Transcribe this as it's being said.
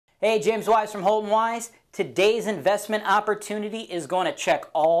Hey, James Wise from HoltonWise. Today's investment opportunity is going to check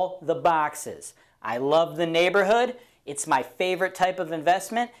all the boxes. I love the neighborhood. It's my favorite type of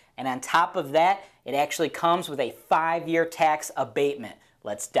investment. And on top of that, it actually comes with a 5-year tax abatement.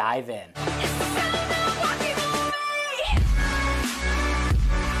 Let's dive in.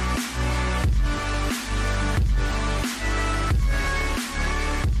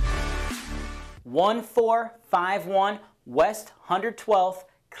 1451 West 112th,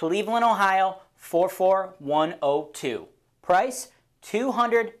 Cleveland, Ohio, 44102. Price,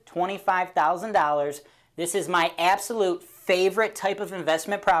 $225,000. This is my absolute favorite type of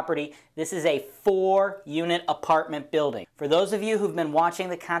investment property. This is a 4-unit apartment building. For those of you who've been watching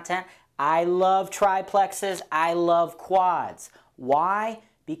the content, I love triplexes, I love quads. Why?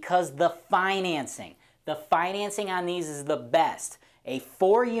 Because the financing on these is the best. A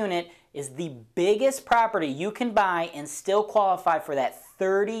 4-unit is the biggest property you can buy and still qualify for that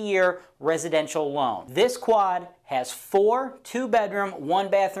 30-year residential loan. This quad has 4 2-bedroom,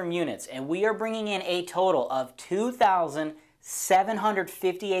 1-bathroom units, and we are bringing in a total of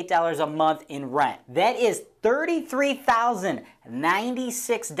 $2,758 a month in rent. That is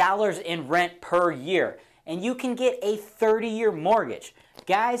 $33,096 in rent per year, and you can get a 30-year mortgage.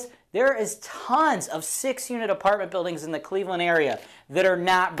 Guys, there is tons of 6-unit apartment buildings in the Cleveland area that are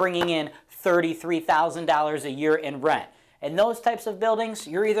not bringing in $33,000 a year in rent. And those types of buildings,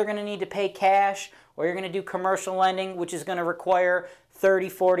 you're either going to need to pay cash or you're going to do commercial lending, which is going to require 30,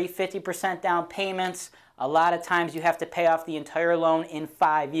 40, 50% down payments. A lot of times you have to pay off the entire loan in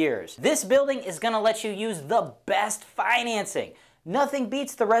 5 years. This building is going to let you use the best financing. Nothing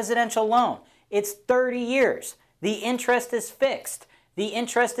beats the residential loan. It's 30 years. The interest is fixed. The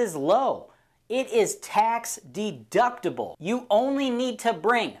interest is low. It is tax deductible. You only need to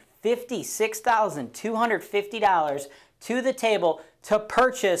bring $56,250 to the table to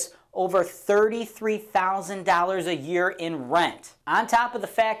purchase over $33,000 a year in rent. On top of the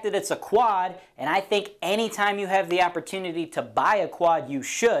fact that it's a quad, and I think anytime you have the opportunity to buy a quad, you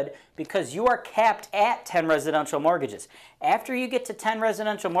should, because you are capped at 10 residential mortgages. After you get to 10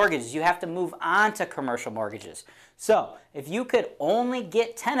 residential mortgages, you have to move on to commercial mortgages. So if you could only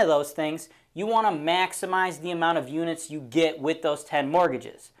get 10 of those things, you want to maximize the amount of units you get with those 10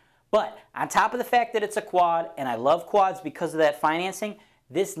 mortgages. But on top of the fact that it's a quad, and I love quads because of that financing,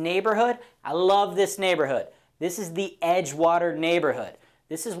 this neighborhood, I love this neighborhood. This is the Edgewater neighborhood.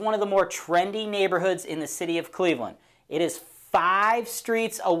 This is one of the more trendy neighborhoods in the city of Cleveland. It is 5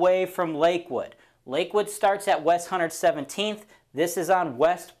 streets away from Lakewood. Lakewood starts at West 117th. This is on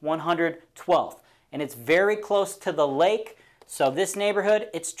West 112th. And it's very close to the lake. So this neighborhood,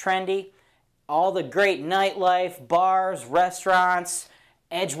 it's trendy. All the great nightlife, bars, restaurants,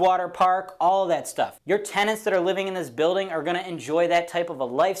 Edgewater Park, all of that stuff. Your tenants that are living in this building are going to enjoy that type of a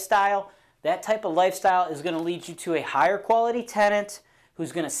lifestyle. That type of lifestyle is going to lead you to a higher quality tenant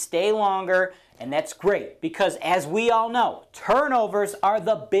who's going to stay longer, and that's great because, as we all know, turnovers are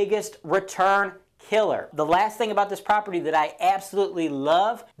the biggest return killer. The last thing about this property that I absolutely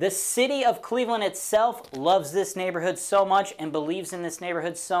love, the city of Cleveland itself loves this neighborhood so much and believes in this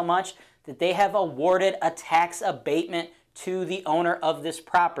neighborhood so much that they have awarded a tax abatement to the owner of this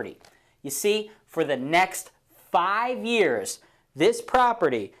property. You see, for the next 5 years, this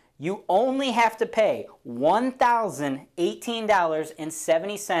property, you only have to pay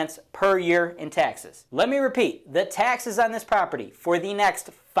 $1,018.70 per year in taxes. Let me repeat, the taxes on this property for the next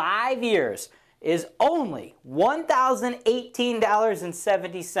 5 years is only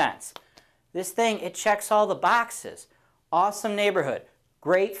 $1,018.70. This thing, it checks all the boxes. Awesome neighborhood,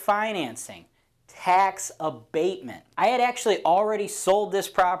 great financing, tax abatement. I had actually already sold this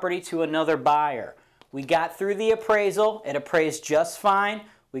property to another buyer. We got through the appraisal, it appraised just fine.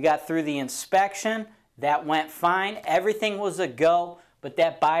 We got through the inspection, that went fine. Everything was a go, but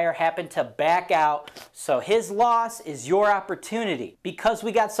that buyer happened to back out. So his loss is your opportunity. Because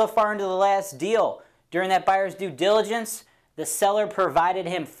we got so far into the last deal, during that buyer's due diligence, the seller provided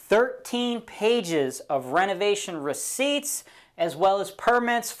him 13 pages of renovation receipts as well as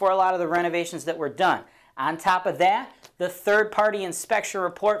permits for a lot of the renovations that were done. On top of that, the third-party inspection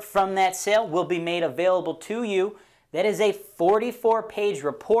report from that sale will be made available to you. That is a 44-page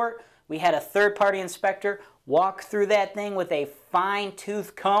report. We had a third-party inspector walk through that thing with a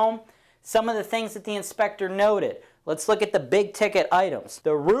fine-tooth comb. Some of the things that the inspector noted. Let's look at the big-ticket items.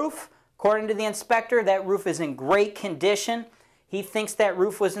 The roof, according to the inspector, that roof is in great condition. He thinks that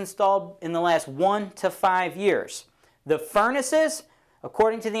roof was installed in the last 1 to 5 years. The furnaces,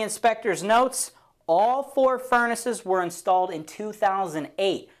 according to the inspector's notes, all 4 furnaces were installed in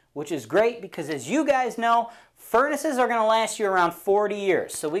 2008, which is great because, as you guys know, Furnaces are going to last you around 40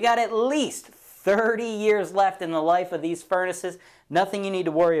 years. So we got at least 30 years left in the life of these furnaces. Nothing you need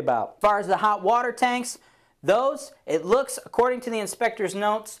to worry about. As far as the hot water tanks, those, it looks, according to the inspector's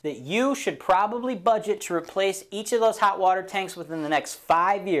notes, that you should probably budget to replace each of those hot water tanks within the next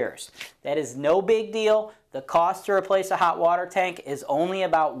 5 years. That is no big deal. The cost to replace a hot water tank is only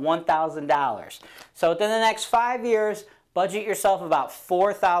about $1,000. So within the next 5 years, budget yourself about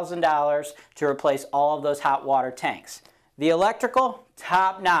 $4,000 to replace all of those hot water tanks. The electrical,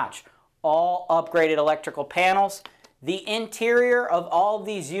 top notch. All upgraded electrical panels. The interior of all of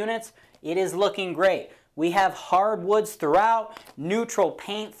these units, it is looking great. We have hardwoods throughout, neutral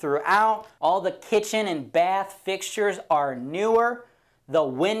paint throughout. All the kitchen and bath fixtures are newer. The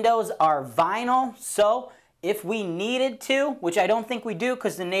windows are vinyl, so if we needed to, which I don't think we do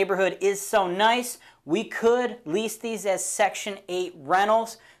because the neighborhood is so nice, we could lease these as Section 8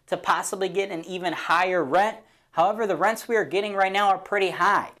 rentals to possibly get an even higher rent. However, the rents we are getting right now are pretty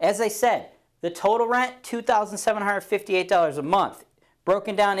high. As I said, the total rent, $2,758 a month.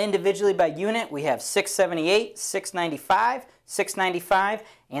 Broken down individually by unit, we have $678, $695, $695,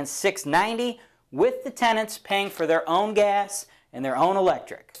 and $690, with the tenants paying for their own gas and their own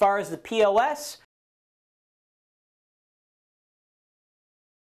electric. As far as the POS,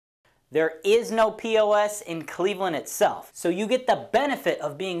 there is no POS in Cleveland itself. So you get the benefit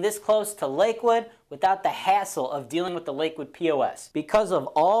of being this close to Lakewood without the hassle of dealing with the Lakewood POS. Because of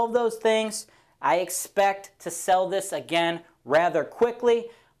all of those things, I expect to sell this again rather quickly.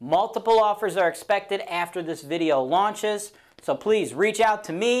 Multiple offers are expected after this video launches. So please reach out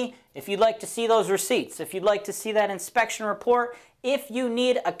to me if you'd like to see those receipts, if you'd like to see that inspection report, if you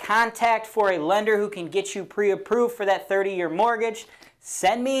need a contact for a lender who can get you pre-approved for that 30-year mortgage,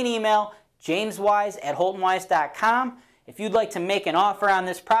 send me an email, jameswise@holtonwise.com. If you'd like to make an offer on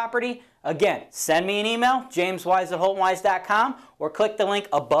this property, again, send me an email, jameswise@holtonwise.com, or click the link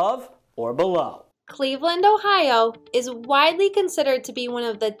above or below. Cleveland, Ohio is widely considered to be one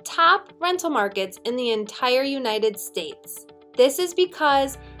of the top rental markets in the entire United States. This is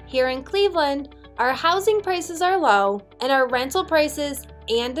because here in Cleveland, our housing prices are low and our rental prices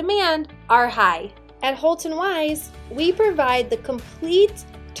and demand are high. At HoltonWise, we provide the complete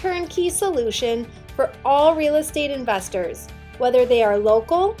turnkey solution for all real estate investors, whether they are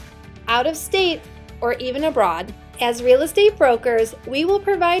local, out of state, or even abroad. As real estate brokers, we will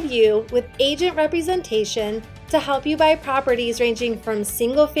provide you with agent representation to help you buy properties ranging from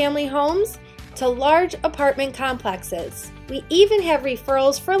single-family homes to large apartment complexes. We even have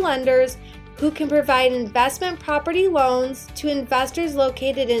referrals for lenders who can provide investment property loans to investors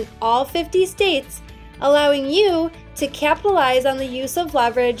located in all 50 states, allowing you to capitalize on the use of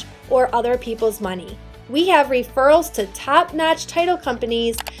leverage or other people's money. We have referrals to top-notch title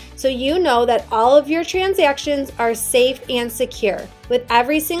companies so you know that all of your transactions are safe and secure, with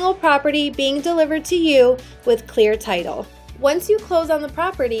every single property being delivered to you with clear title. Once you close on the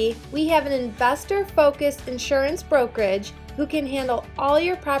property, we have an investor-focused insurance brokerage who can handle all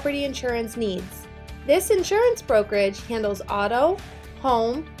your property insurance needs. This insurance brokerage handles auto,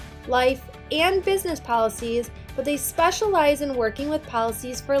 home, life, and business policies, but they specialize in working with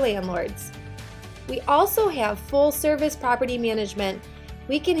policies for landlords. We also have full-service property management.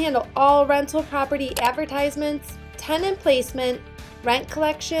 We can handle all rental property advertisements, tenant placement, rent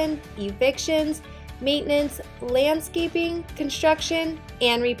collection, evictions, maintenance, landscaping, construction,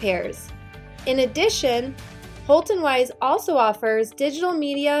 and repairs. In addition, HoltonWise also offers digital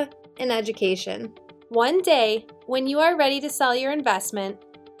media and education. One day, when you are ready to sell your investment,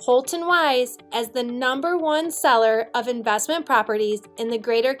 HoltonWise, as the #1 seller of investment properties in the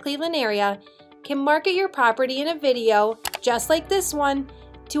greater Cleveland area, can market your property in a video just like this one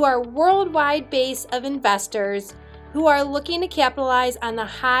to our worldwide base of investors who are looking to capitalize on the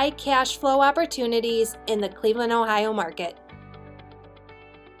high cash flow opportunities in the Cleveland, Ohio market.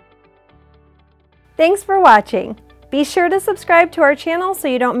 Thanks for watching. Be sure to subscribe to our channel so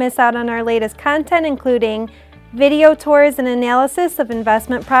you don't miss out on our latest content, including video tours and analysis of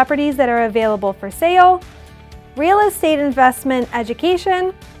investment properties that are available for sale, real estate investment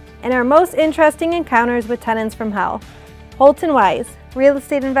education, and our most interesting encounters with tenants from hell. HoltonWise, real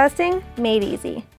estate investing made easy.